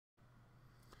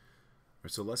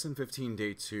So lesson 15,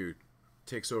 day 2,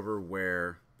 takes over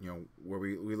where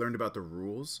we learned about the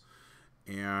rules,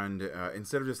 and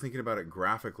instead of just thinking about it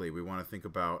graphically, we want to think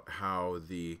about how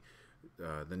the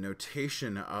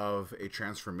notation of a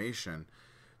transformation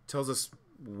tells us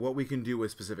what we can do with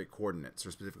specific coordinates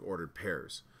or specific ordered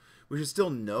pairs. We should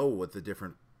still know what the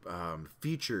different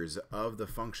features of the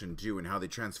function do and how they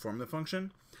transform the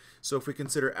function. So if we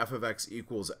consider f of x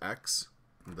equals x,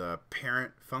 the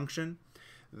parent function,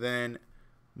 then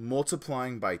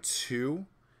multiplying by 2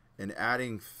 and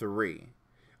adding 3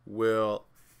 will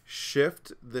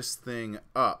shift this thing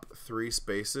up 3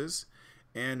 spaces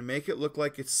and make it look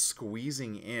like it's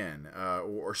squeezing in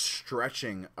or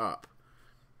stretching up.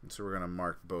 And so we're going to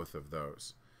mark both of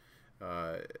those.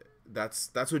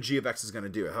 That's what g of x is going to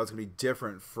do. How it's going to be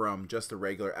different from just the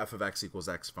regular f of x equals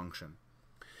x function.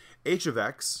 H of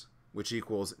x, which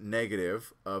equals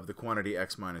negative of the quantity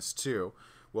x minus 2,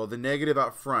 well, the negative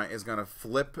out front is going to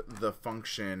flip the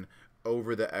function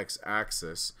over the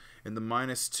x-axis, and the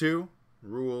minus 2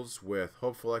 rules with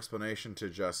hopeful explanation to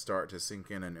just start to sink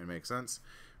in and make sense.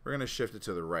 We're going to shift it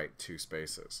to the right 2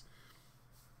 spaces.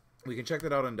 We can check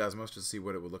that out on Desmos to see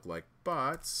what it would look like,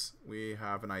 but we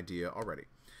have an idea already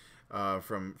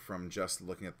from just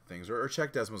looking at things, or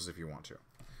check Desmos if you want to.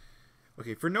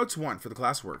 Okay, for notes 1 for the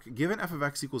classwork, given f of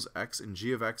x equals x and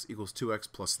g of x equals 2x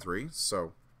plus 3,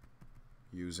 so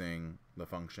using the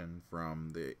function from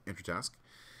the intertask,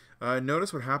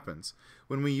 notice what happens.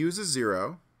 When we use a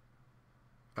 0,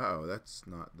 that's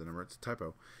not the number, it's a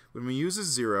typo. When we use a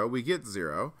 0, we get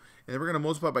 0, and then we're going to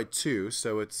multiply by 2,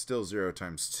 so it's still 0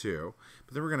 times 2.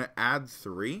 But then we're going to add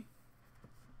 3.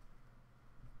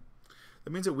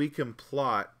 That means that we can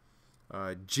plot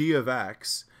g of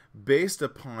x based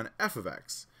upon f of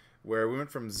x, where we went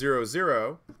from 0,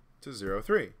 0 to 0,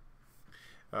 3.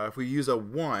 If we use a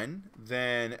 1,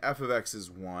 then f of x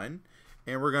is 1,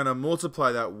 and we're going to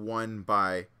multiply that 1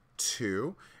 by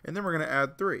 2, and then we're going to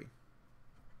add 3.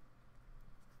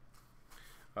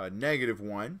 Negative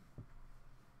 1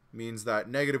 means that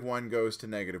negative 1 goes to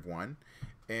negative 1,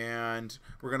 and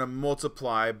we're going to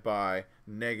multiply by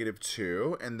negative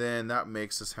 2, and then that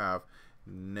makes us have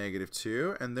negative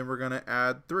 2, and then we're going to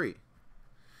add 3.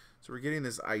 So we're getting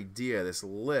this idea, this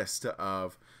list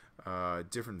of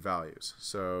different values.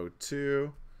 So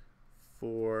 2,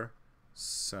 4,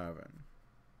 7,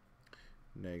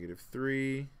 negative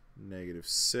 3, negative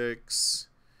 6,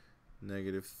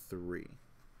 negative 3.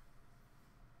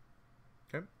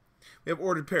 Okay. We have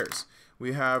ordered pairs.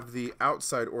 We have the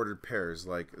outside ordered pairs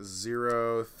like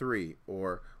 0, 3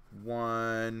 or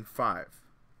 1, 5.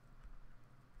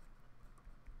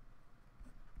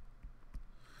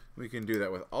 We can do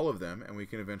that with all of them, and we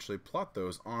can eventually plot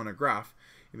those on a graph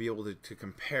and be able to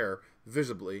compare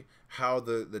visibly how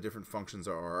the different functions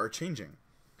are changing.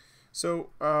 So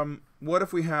what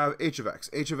if we have h of x?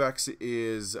 H of x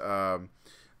is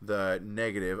the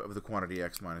negative of the quantity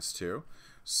x minus 2.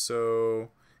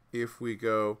 So if we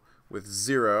go with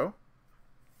 0,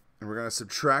 and we're going to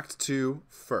subtract 2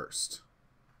 first.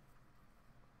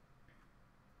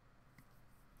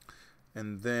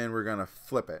 And then we're going to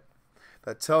flip it.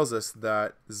 That tells us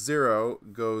that 0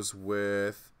 goes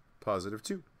with positive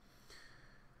 2.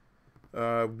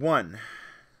 1.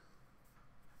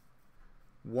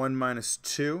 1 minus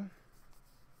 2.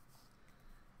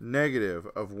 Negative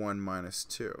of 1 minus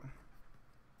 2.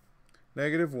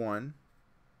 Negative 1.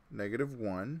 Negative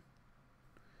 1.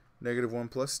 Negative 1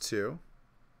 plus 2.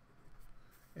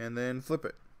 And then flip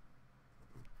it.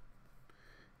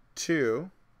 2.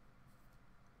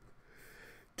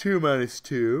 2 minus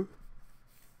 2.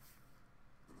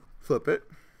 Flip it.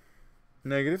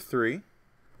 Negative 3.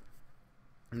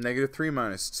 Negative 3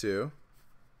 minus 2.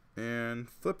 And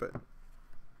flip it.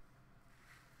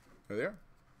 There.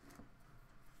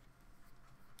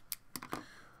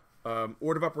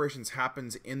 Order of operations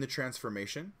happens in the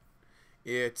transformation.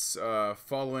 It's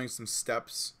following some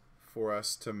steps for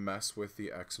us to mess with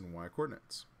the x and y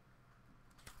coordinates.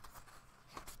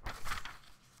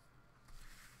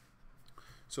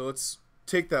 So let's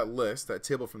take that list, that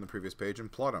table from the previous page,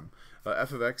 and plot them.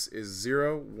 F of x is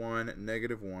 0, 1,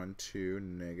 negative 1, 2,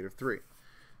 negative 3.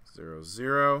 0,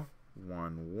 0,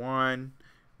 1, 1,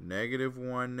 negative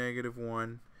 1, negative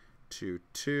 1, 2,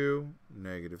 2,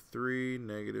 negative 3,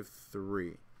 negative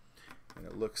 3. And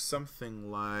it looks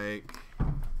something like...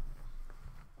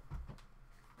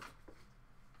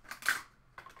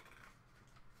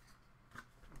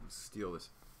 Let's steal this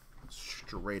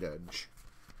straight edge.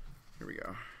 Here we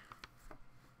go.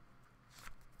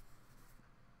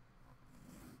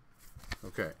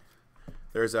 Okay,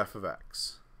 there's f of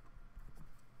x.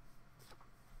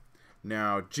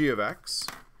 Now g of x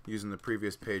using the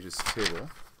previous page's table.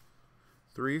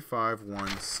 3, 5,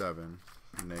 1, 7,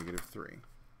 negative 3.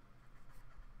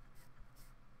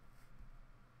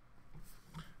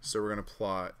 So we're going to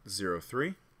plot 0,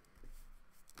 3,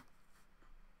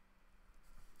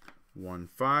 1,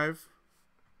 5,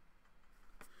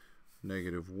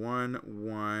 negative 1,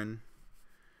 1,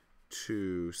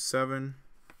 2, 7,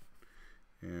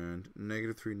 and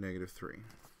negative 3, negative 3.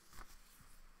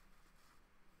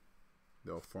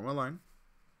 They'll form a line.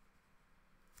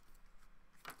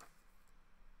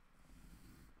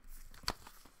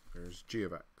 There's g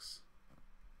of x.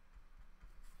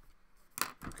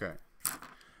 Okay.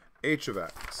 H of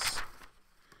x.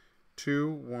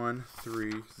 2, 1,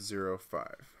 3, 0, 5.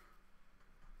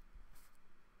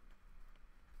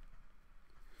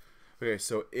 Okay,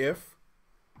 so if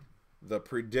the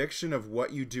prediction of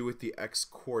what you do with the x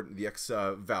coordinate, the x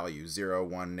value, 0,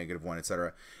 1, negative 1,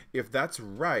 etc., if that's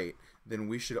right, then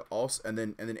we should also, and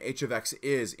then h of x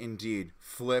is indeed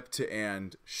flipped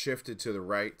and shifted to the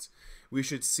right, we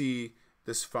should see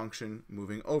this function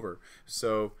moving over.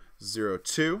 So 0,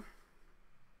 2,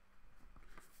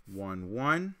 1,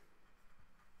 1,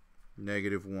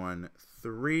 negative 1,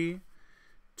 3,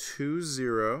 2,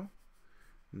 0,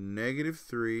 negative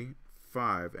 3,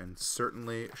 5, and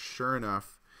certainly, sure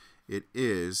enough, it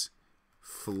is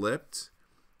flipped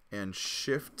and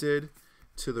shifted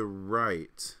to the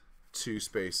right 2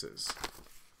 spaces.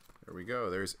 There we go.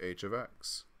 There's h of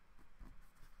x.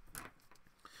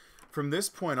 From this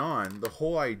point on, the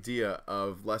whole idea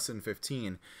of lesson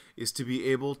 15 is to be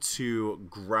able to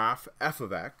graph f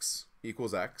of x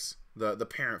equals x, the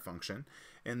parent function,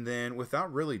 and then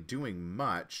without really doing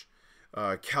much,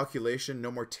 calculation,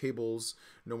 no more tables,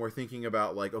 no more thinking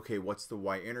about like, okay, what's the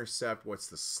y-intercept, what's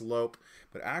the slope,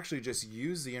 but actually just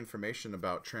use the information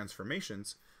about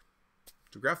transformations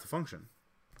to graph the function.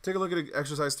 Take a look at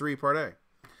exercise 3, part A.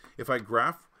 If I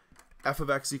graph f of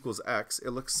x equals x,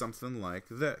 it looks something like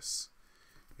this.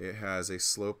 It has a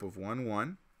slope of 1,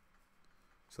 1.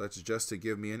 So that's just to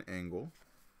give me an angle.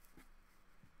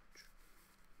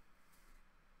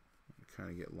 Kind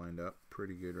of get lined up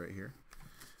pretty good right here.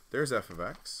 There's f of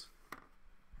x.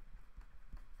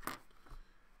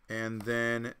 And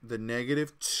then the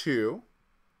negative 2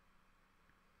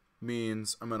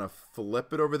 means I'm going to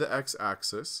flip it over the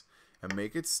x-axis and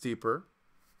make it steeper.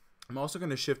 I'm also going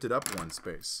to shift it up 1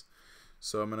 space.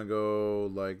 So I'm going to go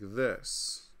like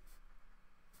this.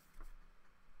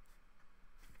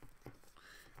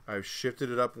 I've shifted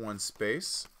it up 1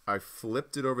 space. I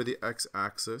flipped it over the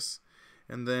x-axis.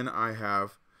 And then I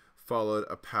have followed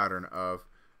a pattern of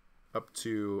up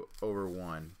to over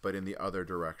 1, but in the other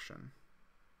direction.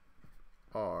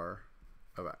 R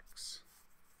of x.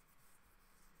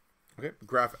 Okay,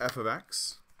 graph f of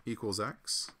x equals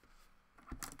x.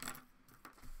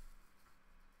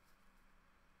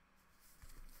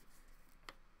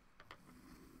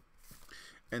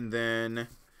 And then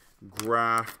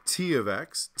graph t of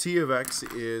x. T of x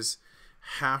is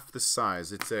half the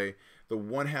size. It's the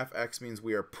 1/2 x means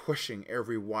we are pushing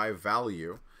every y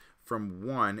value from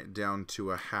 1 down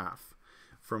to a half,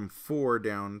 from 4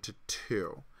 down to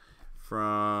 2,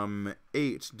 from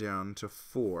 8 down to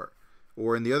 4,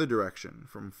 or in the other direction,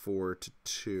 from 4 to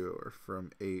 2, or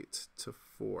from 8 to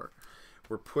 4.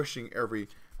 We're pushing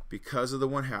because of the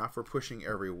 1/2, we're pushing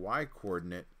every y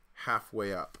coordinate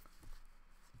halfway up.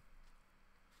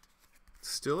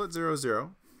 Still at 0,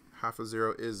 0. Half of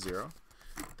 0 is 0.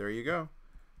 There you go.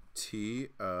 T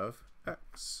of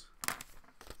x.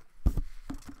 And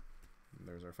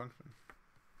there's our function.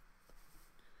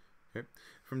 Okay.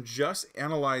 From just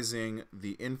analyzing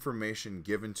the information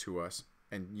given to us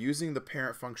and using the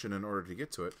parent function in order to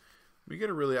get to it, we get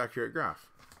a really accurate graph.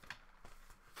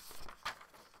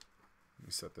 Let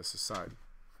me set this aside.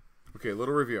 Okay, a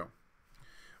little review.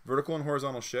 Vertical and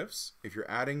horizontal shifts. If you're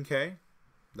adding k,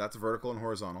 that's vertical and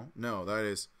horizontal. No, that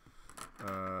is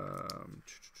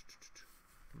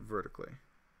vertically.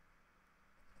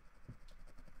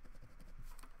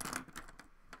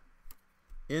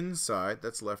 Inside,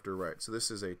 that's left or right. So this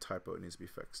is a typo. It needs to be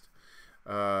fixed.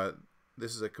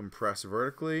 This is a compress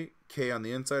vertically. K on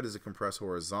the inside is a compress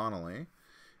horizontally.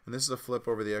 And this is a flip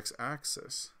over the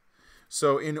x-axis.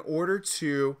 So in order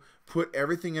to put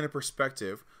everything into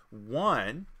perspective,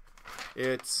 1,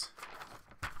 it's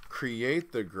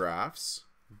create the graphs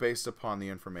based upon the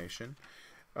information.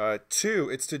 2,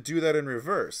 it's to do that in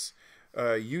reverse.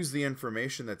 Use the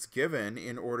information that's given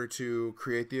in order to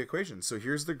create the equation. So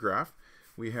here's the graph.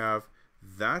 We have,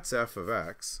 that's f of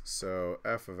x. So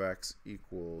f of x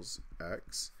equals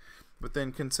x. But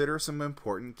then consider some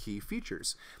important key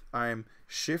features. I'm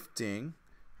shifting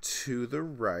to the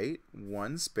right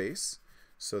 1 space.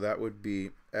 So that would be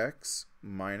x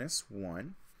minus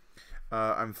 1.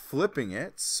 I'm flipping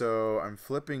it, so I'm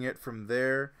flipping it from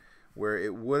there where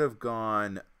it would have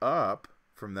gone up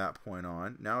from that point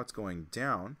on. Now it's going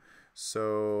down,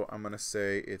 so I'm going to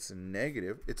say it's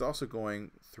negative. It's also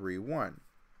going 3, 1.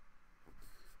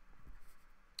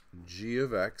 G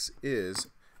of x is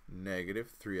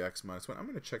negative 3x minus 1. I'm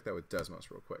going to check that with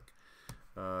Desmos real quick.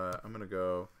 I'm going to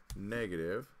go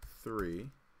negative 3x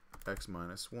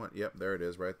minus 1. Yep, there it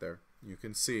is right there. You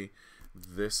can see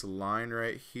this line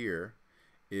right here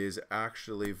is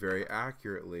actually very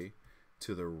accurately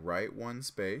to the right one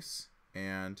space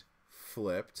and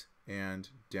flipped and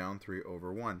down 3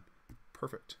 over 1.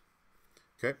 Perfect.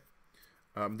 Okay.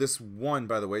 This 1,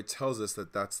 by the way, tells us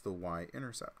that that's the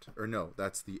y-intercept. Or no,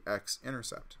 that's the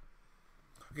x-intercept.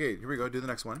 Okay, here we go. Do the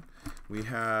next one. We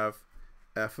have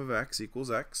f of x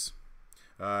equals x.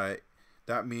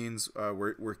 That means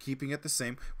we're keeping it the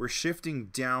same. We're shifting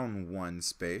down one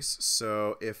space.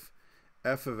 So if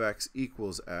f of x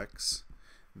equals x,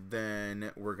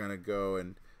 then we're going to go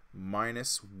and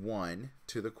minus 1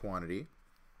 to the quantity.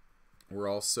 We're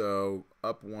also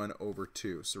up 1 over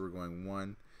 2. So we're going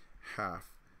 1/2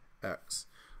 x.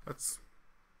 That's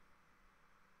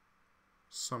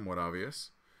somewhat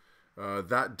obvious.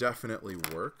 That definitely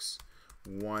works.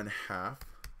 1/2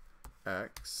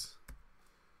 x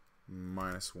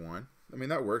minus 1. I mean,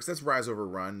 that works. That's rise over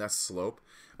run. That's slope.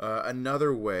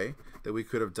 Another way that we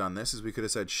could have done this is we could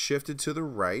have said shifted to the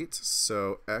right.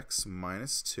 So x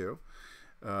minus 2.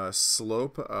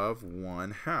 Slope of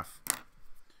 1/2.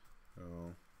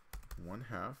 So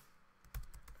 1/2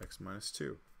 x minus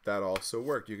 2. That also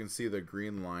worked. You can see the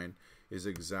green line is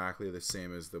exactly the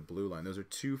same as the blue line. Those are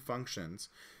two functions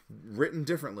written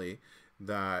differently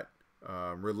that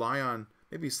rely on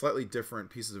maybe slightly different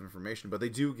pieces of information, but they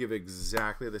do give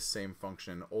exactly the same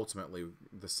function, ultimately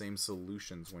the same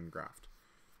solutions when graphed.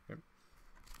 Okay.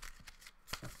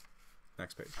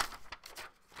 Next page.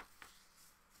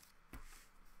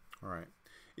 All right.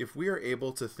 If we are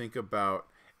able to think about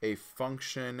a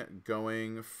function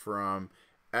going from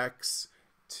x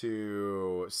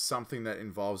to something that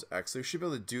involves x, we should be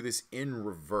able to do this in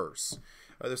reverse.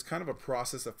 There's kind of a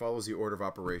process that follows the order of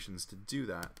operations to do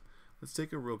that. Let's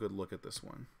take a real good look at this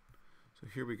one. So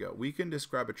here we go. We can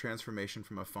describe a transformation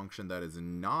from a function that is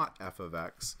not f of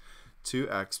x to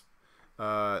x,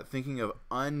 thinking of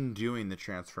undoing the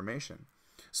transformation.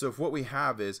 So if what we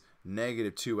have is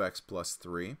negative 2x plus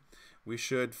 3, we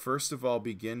should first of all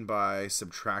begin by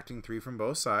subtracting 3 from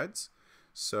both sides.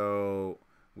 So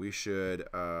we should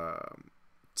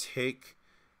take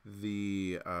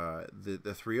the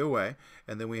 3 away,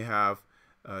 and then we have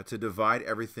to divide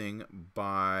everything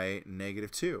by negative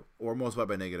 2, or multiply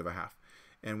by negative 1/2.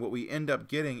 And what we end up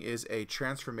getting is a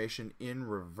transformation in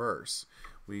reverse.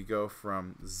 We go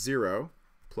from 0,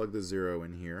 plug the 0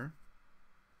 in here,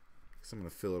 because I'm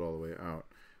going to fill it all the way out,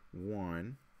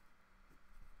 1,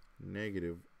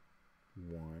 negative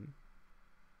 1,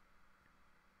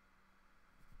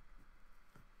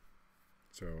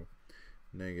 so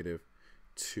negative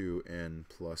 2n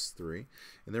plus 3.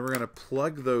 And then we're going to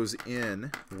plug those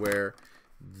in where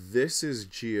this is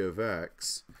g of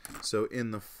x. So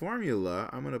in the formula,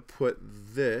 I'm going to put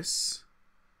this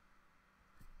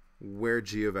where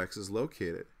g of x is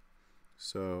located.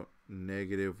 So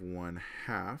negative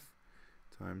 1/2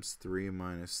 times 3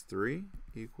 minus 3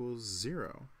 equals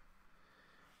 0.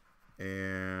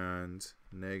 And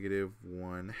negative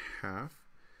 1/2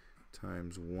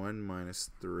 times 1 minus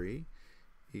 3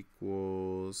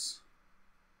 equals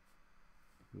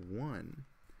 1.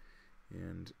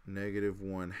 And negative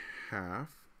 1/2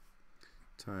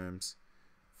 times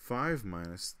 5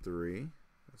 minus 3,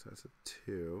 that's a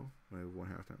 2, negative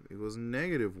 1/2 times equals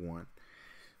negative 1.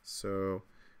 So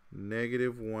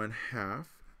negative 1/2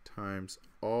 times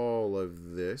all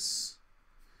of this,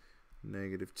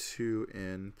 negative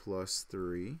 2n plus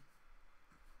 3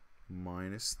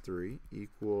 minus 3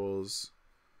 equals,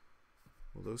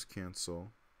 well, those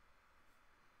cancel,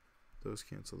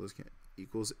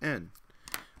 equals n.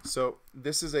 So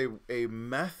this is a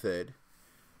method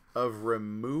of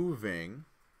removing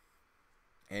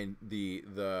and the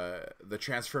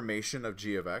transformation of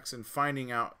g of x and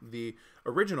finding out the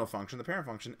original function, the parent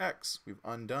function x. We've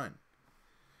undone.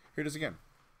 Here it is again.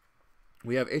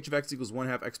 We have h of x equals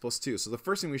 1/2 x plus 2. So the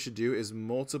first thing we should do is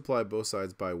multiply both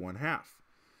sides by 1/2.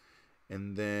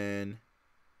 And then,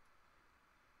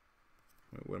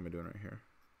 wait, what am I doing right here?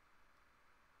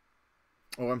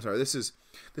 Oh, I'm sorry. This is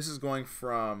going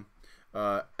from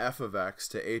f of x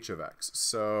to h of x.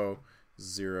 So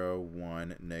 0,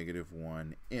 1, negative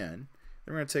 1, n.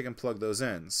 Then we're going to take and plug those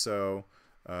in. So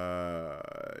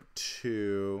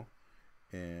 2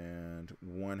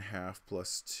 1/2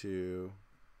 plus 2,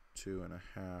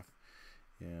 2.5,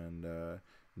 and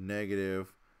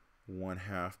negative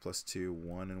 1/2 plus 2,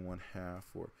 1 1/2,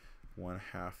 or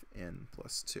 1/2 n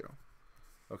plus 2.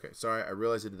 Okay, sorry, I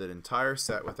realized I did that entire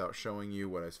set without showing you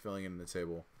what I was filling in the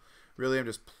table. Really, I'm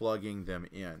just plugging them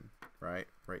in, right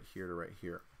here to right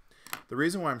here. The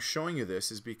reason why I'm showing you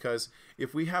this is because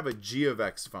if we have a g of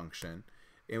x function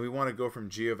and we want to go from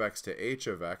g of x to h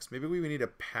of x, maybe we need to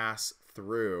pass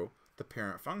through the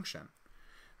parent function.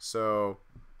 So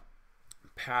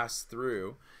pass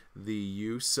through, the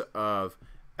use of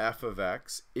f of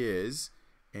x is,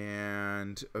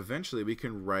 and eventually we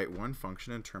can write one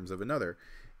function in terms of another.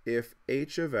 If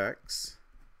h of x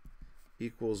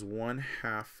equals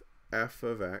 1/2 f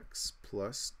of x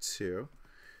plus 2,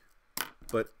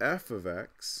 but f of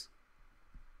x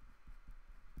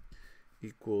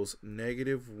equals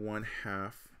negative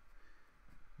 1/2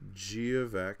 g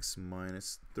of x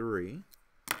minus 3,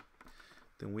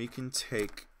 then we can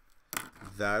take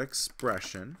that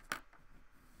expression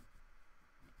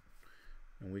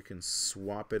and we can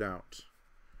swap it out.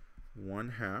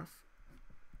 1/2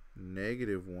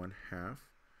 negative 1/2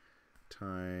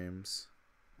 times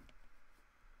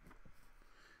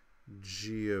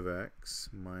g of x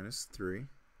minus 3.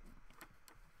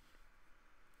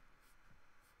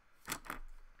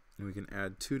 And we can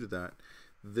add 2 to that.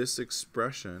 This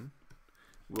expression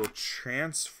will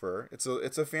transfer, it's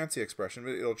a fancy expression,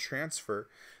 but it'll transfer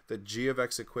the g of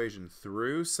x equation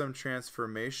through some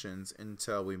transformations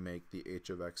until we make the h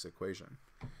of x equation.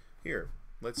 Here,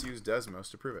 let's use Desmos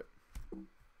to prove it.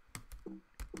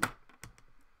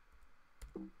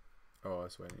 Oh,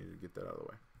 that's why I needed to get that out of the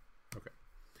way. Okay.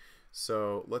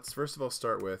 So let's first of all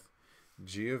start with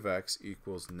g of x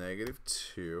equals negative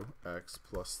 2x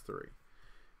plus 3.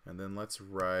 And then let's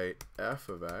write f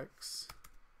of x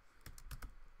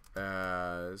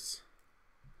as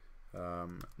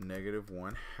negative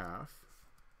 1/2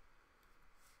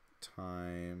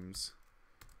 times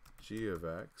g of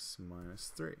x minus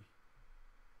 3.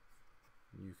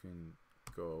 You can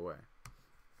go away.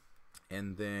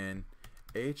 And then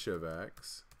h of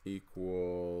x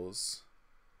equals,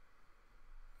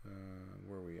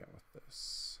 where are we at with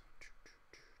this?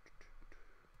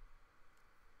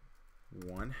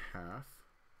 1/2.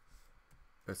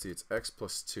 Let's see, it's x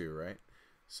plus 2, right?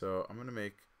 So I'm going to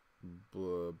make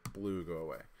blue go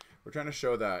away. We're trying to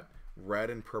show that red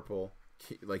and purple,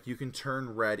 like you can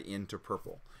turn red into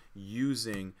purple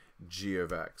using g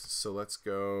of x. So let's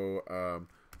go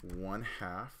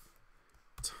 1/2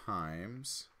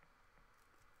 times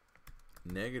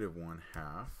negative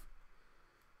 1/2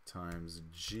 times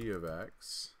g of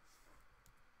x,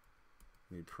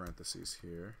 need parentheses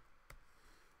here,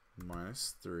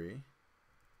 minus 3,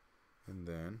 and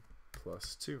then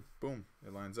plus 2. Boom,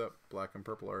 it lines up. Black and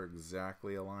purple are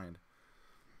exactly aligned.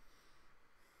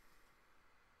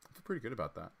 I feel pretty good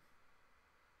about that.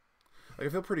 Like, I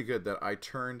feel pretty good that I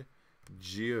turned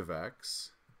g of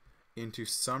x into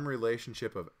some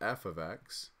relationship of f of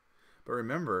x. But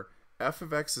remember, f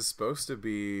of x is supposed to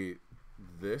be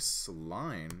this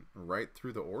line right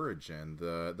through the origin,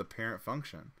 the parent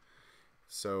function.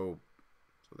 So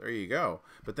there you go.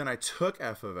 But then I took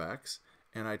f of x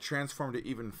and I transformed it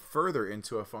even further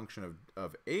into a function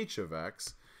of h of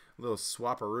x, a little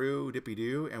swapperoo,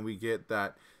 dippy-doo, and we get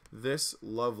that this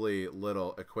lovely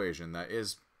little equation that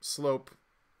is slope,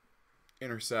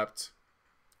 intercept,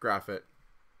 graph it.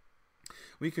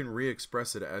 We can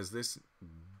re-express it as this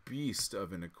beast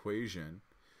of an equation,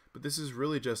 but this is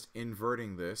really just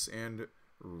inverting this and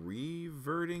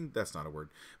reverting, that's not a word,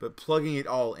 but plugging it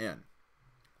all in.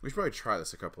 We should probably try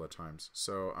this a couple of times.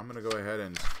 So I'm going to go ahead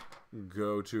and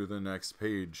go to the next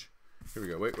page. Here we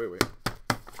go. Wait.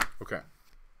 Okay.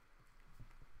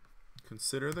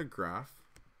 Consider the graph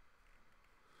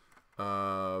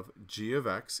of g of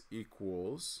x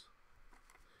equals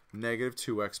negative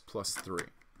 2x plus 3.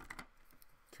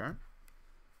 Okay?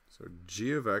 So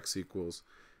g of x equals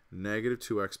negative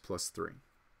 2x plus 3.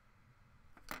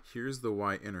 Here's the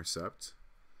y-intercept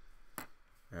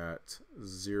at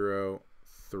 0,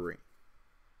 3.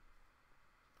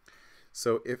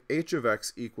 So if h of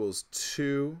x equals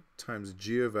 2 times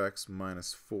g of x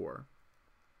minus 4,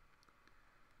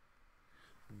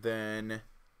 then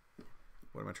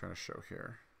what am I trying to show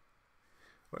here?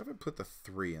 What if I put the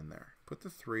 3 in there? Put the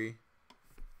 3,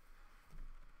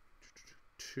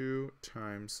 2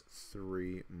 times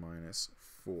 3 minus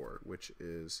 4, which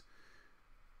is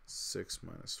 6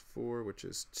 minus 4, which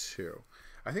is 2.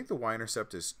 I think the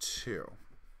y-intercept is 2.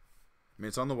 I mean,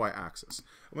 it's on the y-axis.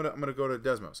 I'm gonna go to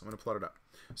Desmos. I'm gonna plot it up.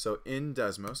 So in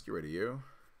Desmos, get rid of you.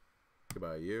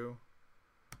 Goodbye, you.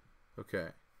 Okay.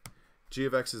 g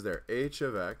of x is there. H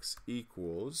of x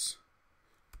equals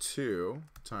 2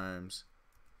 times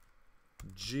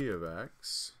g of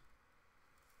x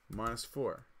minus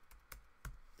 4.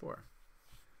 4.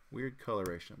 Weird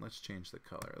coloration. Let's change the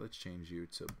color. Let's change you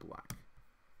to black.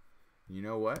 You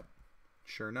know what?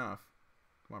 Sure enough,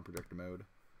 come on, projector mode.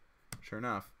 Sure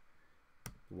enough,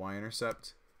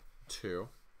 y-intercept 2.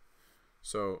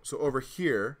 So over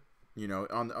here, you know,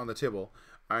 on the table,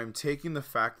 I'm taking the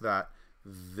fact that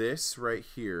this right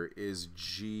here is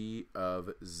g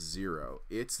of 0.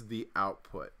 It's the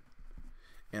output.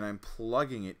 And I'm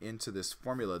plugging it into this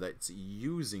formula that's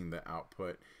using the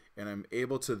output, and I'm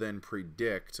able to then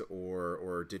predict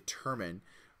or determine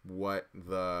what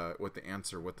the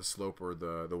answer, what the slope or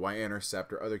the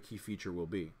y-intercept or other key feature will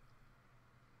be.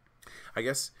 I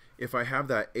guess if I have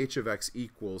that h of x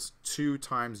equals 2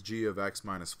 times g of x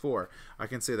minus 4, I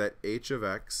can say that h of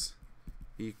x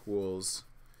equals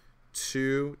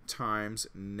 2 times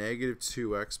negative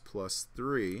 2x plus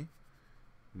 3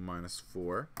 minus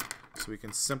 4. So we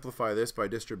can simplify this by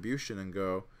distribution and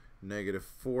go negative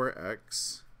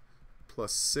 4x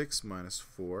plus 6 minus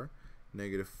 4,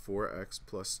 negative 4x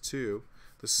plus 2.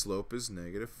 The slope is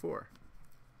negative 4.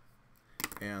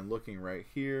 And looking right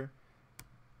here,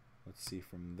 let's see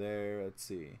from there, let's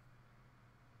see.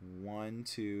 1,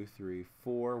 2, 3,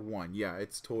 4, 1. Yeah,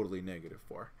 it's totally negative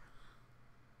 4.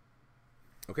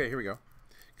 Okay, here we go.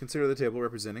 Consider the table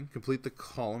representing. Complete the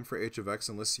column for h of x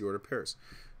and list the order pairs.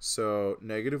 So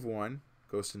negative 1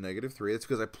 goes to negative 3. That's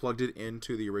because I plugged it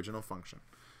into the original function.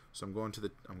 So I'm going to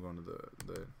the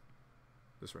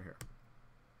this right here.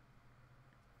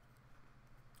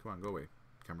 Come on, go away,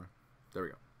 camera. There we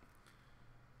go.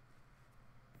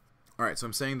 All right, so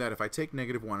I'm saying that if I take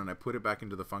negative 1 and I put it back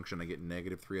into the function, I get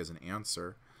negative 3 as an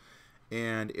answer.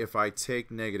 And if I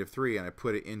take negative 3 and I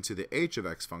put it into the h of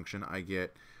x function, I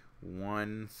get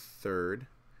 1/3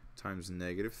 times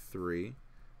negative 3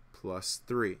 plus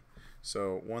 3.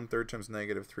 So 1/3 times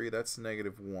negative 3, that's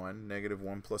negative 1. Negative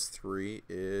 1 plus 3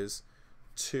 is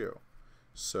 2.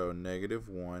 So negative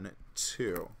 1,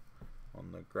 2.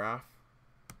 On the graph,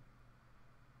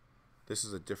 this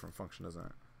is a different function, isn't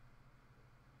it?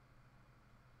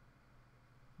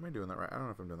 Am I doing that right? I don't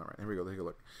know if I'm doing that right. Here we go. Take a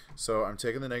look. So I'm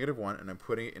taking the negative 1 and I'm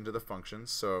putting it into the function.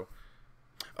 So,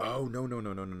 oh,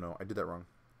 no. I did that wrong.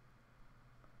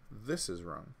 This is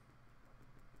wrong.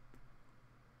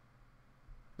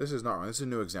 This is not wrong. This is a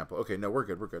new example. Okay, no, we're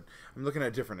good. I'm looking at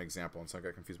a different example, and so I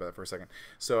got confused by that for a second.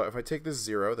 So if I take this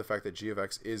 0, the fact that g of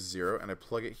x is 0, and I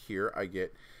plug it here, I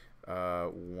get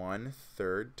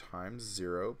 1/3 times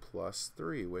 0 plus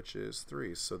 3, which is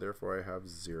 3. So therefore I have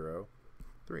 0,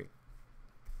 3.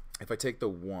 If I take the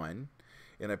 1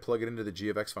 and I plug it into the g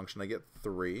of x function, I get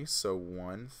 3. So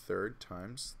 1/3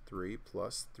 times 3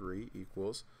 plus 3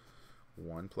 equals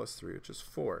 1 plus 3, which is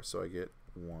 4. So I get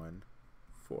 1,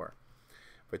 4.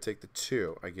 If I take the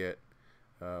 2, I get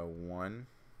 1.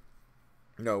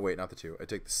 No, wait, not the 2. I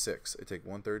take the 6. I take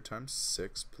 1/3 times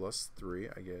 6 plus 3.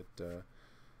 I get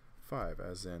 5,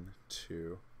 as in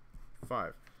 2,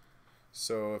 5.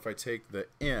 So if I take the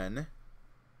n,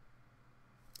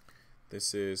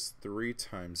 this is 3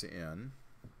 times n.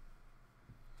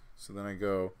 So then I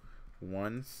go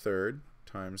 1/3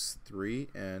 times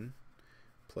 3n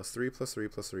plus 3 plus 3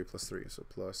 plus 3 plus 3. So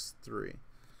plus 3.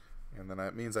 And then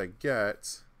that means I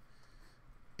get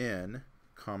n,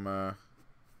 comma,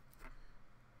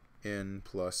 n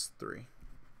plus 3.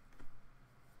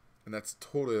 And that's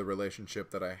totally the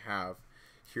relationship that I have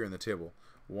here in the table.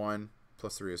 1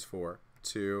 plus 3 is 4.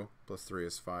 2 plus 3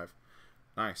 is 5.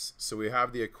 Nice. So we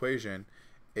have the equation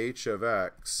h of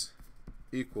x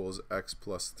equals x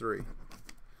plus 3.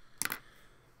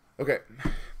 Okay.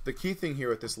 The key thing here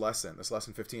with this lesson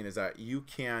 15, is that you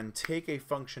can take a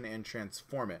function and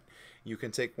transform it. You can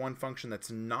take one function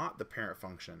that's not the parent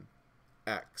function,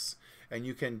 x, and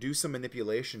you can do some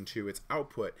manipulation to its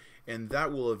output, and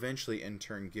that will eventually in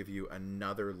turn give you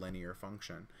another linear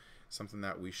function, something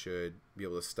that we should be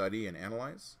able to study and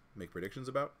analyze, make predictions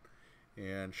about.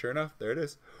 And sure enough, there it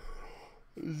is.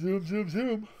 Zoom, zoom,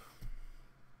 zoom.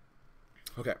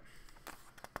 Okay.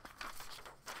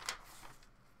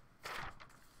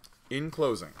 In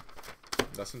closing,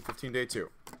 lesson 15, day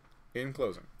 2. In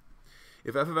closing,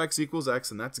 if f of x equals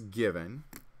x, and that's given,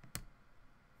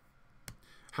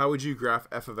 how would you graph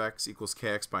f of x equals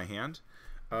kx by hand?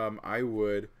 I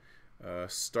would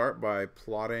start by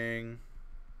plotting,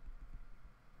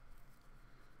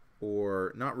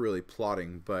 or not really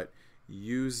plotting, but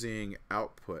using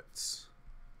outputs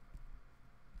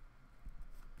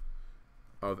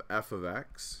of f of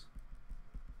x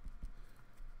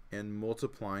and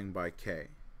multiplying by k.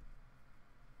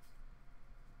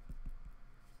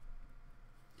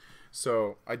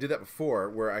 So I did that before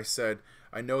where I said,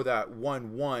 I know that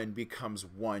 1, 1 becomes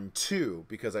 1, 2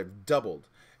 because I've doubled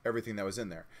everything that was in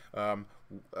there.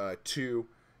 2,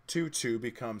 2, 2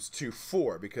 becomes 2,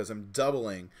 4 because I'm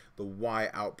doubling the y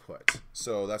output.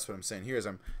 So that's what I'm saying here is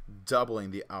I'm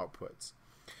doubling the outputs.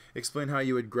 Explain how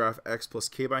you would graph x plus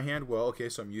k by hand. Well, okay,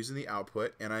 so I'm using the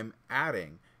output and I'm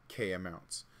adding k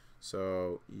amounts.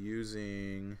 So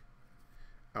using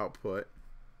output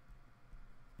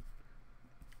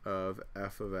of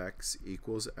f of x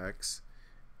equals x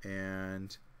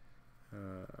and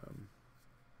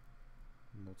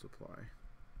multiply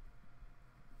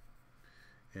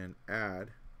and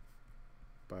add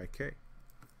by k.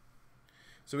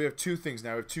 So we have two things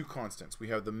now. We have two constants. We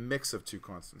have the mix of two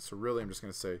constants. So really I'm just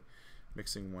going to say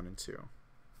mixing 1 and 2.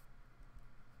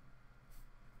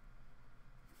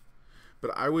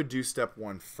 But I would do step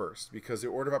 1 first because the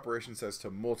order of operations says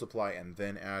to multiply and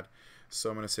then add. So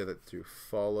I'm going to say that through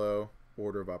follow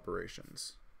order of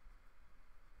operations.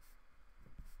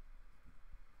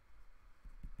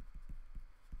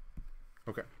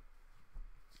 Okay.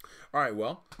 All right,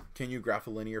 well, can you graph a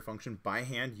linear function by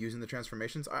hand using the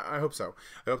transformations? I hope so.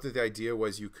 I hope that the idea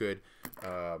was you could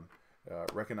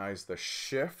recognize the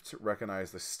shift,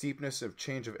 recognize the steepness of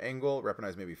change of angle,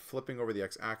 recognize maybe flipping over the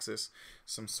x-axis,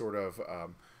 some sort of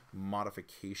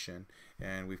modification.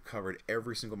 And we've covered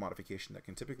every single modification that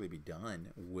can typically be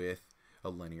done with a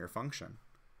linear function.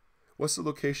 What's the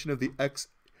location of the x?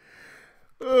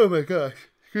 Oh my gosh,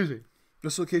 excuse me.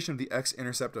 What's the location of the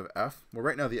x-intercept of f? Well,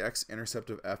 right now the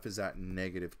x-intercept of f is at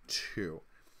 -2.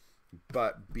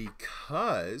 But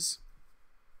because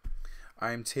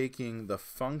I'm taking the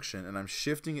function and I'm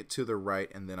shifting it to the right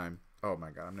and then I'm, oh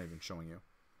my god, I'm not even showing you.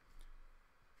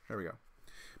 There we go.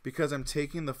 Because I'm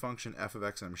taking the function f of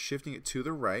x and I'm shifting it to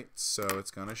the right, so it's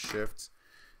going to shift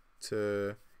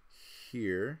to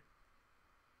here.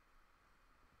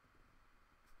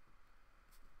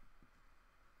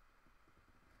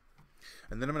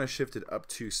 And then I'm going to shift it up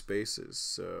 2 spaces.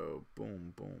 So,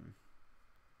 boom, boom.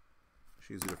 Let's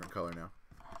use a different color now.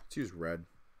 Let's use red.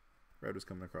 Red was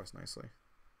coming across nicely.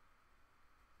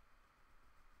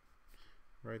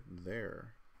 Right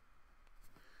there.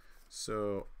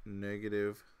 So,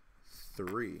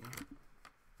 -3.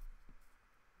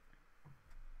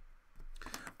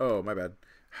 Oh, my bad.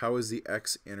 How is the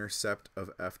x-intercept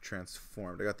of f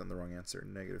transformed? I got that in the wrong answer.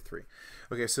 -3.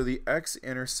 Okay, so the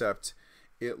x-intercept,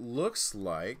 it looks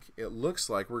like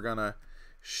we're gonna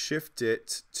shift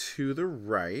it to the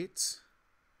right,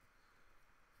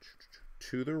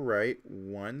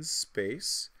 1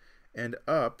 space, and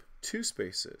up 2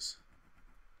 spaces.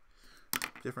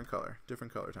 Different color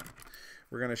time.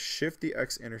 We're gonna shift the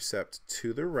x-intercept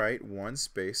to the right 1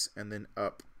 space and then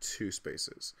up 2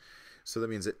 spaces. So that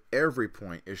means that every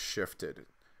point is shifted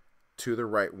to the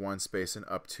right 1 space and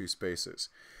up 2 spaces,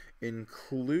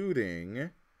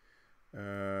 including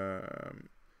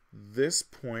this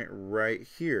point right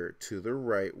here to the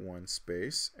right 1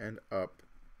 space and up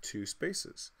 2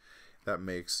 spaces. That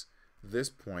makes this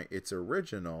point its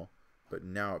original, but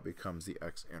now it becomes the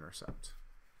x-intercept.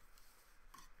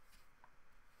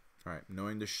 All right,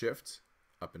 knowing to shift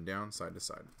up and down, side to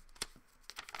side.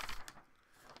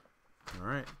 All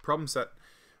right, problem set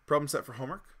for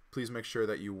homework. Please make sure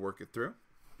that you work it through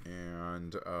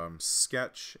and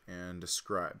sketch and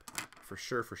describe. For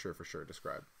sure,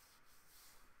 describe.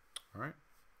 All right.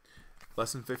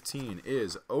 Lesson 15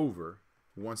 is over.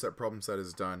 Once that problem set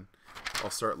is done, I'll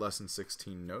start lesson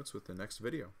 16 notes with the next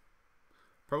video.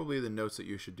 Probably the notes that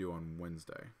you should do on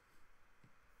Wednesday.